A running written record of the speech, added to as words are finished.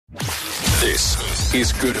This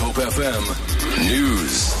is Good Hope FM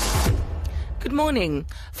News. Good morning.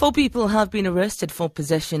 4 people have been arrested for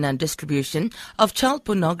possession and distribution of child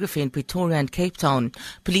pornography in Pretoria and Cape Town.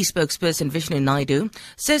 Police spokesperson Vishnu Naidu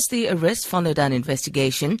says the arrest followed an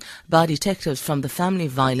investigation by detectives from the Family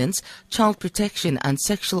Violence, Child Protection and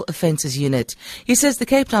Sexual Offences Unit. He says the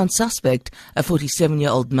Cape Town suspect, a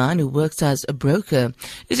 47-year-old man who works as a broker,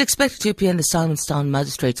 is expected to appear in the Simonstown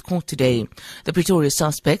Magistrates Court today. The Pretoria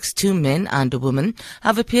suspects, 2 men and a woman,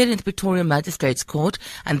 have appeared in the Pretoria Magistrates Court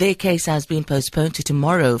and their case has been postponed to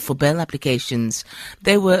tomorrow for bail applications.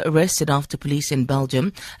 They were arrested after police in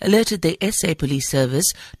Belgium alerted the SA Police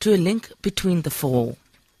Service to a link between the 4.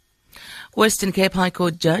 Western Cape High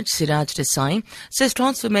Court Judge Siraj Desai says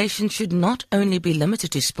transformation should not only be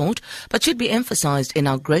limited to sport but should be emphasized in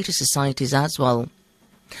our greater societies as well.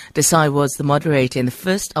 Desai was the moderator in the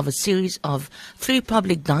first of a series of 3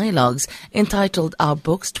 public dialogues entitled Our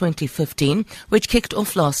Books 2015, which kicked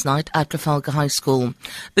off last night at Trafalgar High School.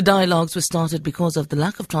 The dialogues were started because of the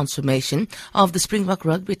lack of transformation of the Springbok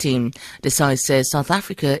rugby team. Desai says South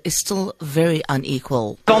Africa is still very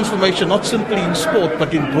unequal. Transformation not simply in sport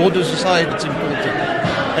but in broader society is important.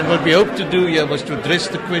 And what we hope to do here was to address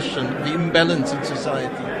the question, the imbalance in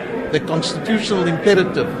society, the constitutional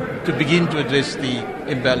imperative to begin to address the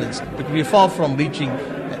imbalance. But we are far from reaching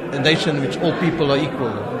a nation in which all people are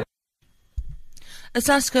equal. A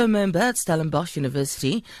SASCO member at Stellenbosch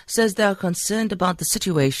University says they are concerned about the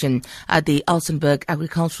situation at the Elsenburg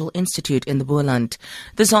Agricultural Institute in the Boerland.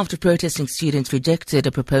 This after protesting students rejected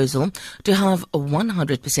a proposal to have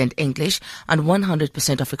 100% English and 100%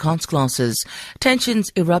 Afrikaans classes. Tensions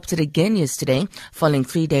erupted again yesterday following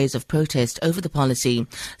 3 days of protest over the policy.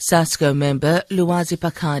 SASCO member Luwazi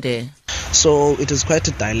Pakade. So it is quite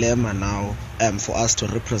a dilemma now for us to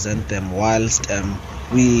represent them, whilst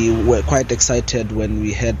we were quite excited when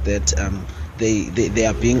we heard that they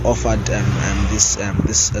are being offered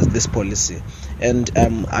this policy. And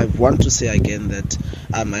I want to say again that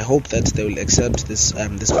I hope that they will accept this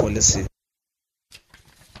policy.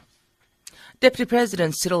 Deputy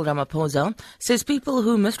President Cyril Ramaphosa says people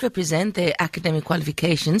who misrepresent their academic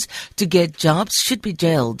qualifications to get jobs should be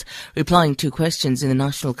jailed. Replying to questions in the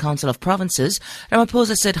National Council of Provinces,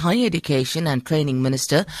 Ramaphosa said Higher Education and Training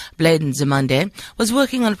Minister Bladen Zemande was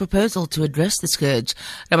working on a proposal to address the scourge.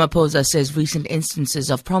 Ramaphosa says recent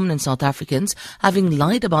instances of prominent South Africans having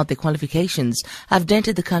lied about their qualifications have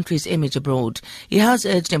dented the country's image abroad. He has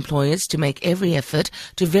urged employers to make every effort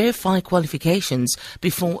to verify qualifications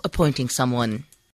before appointing someone.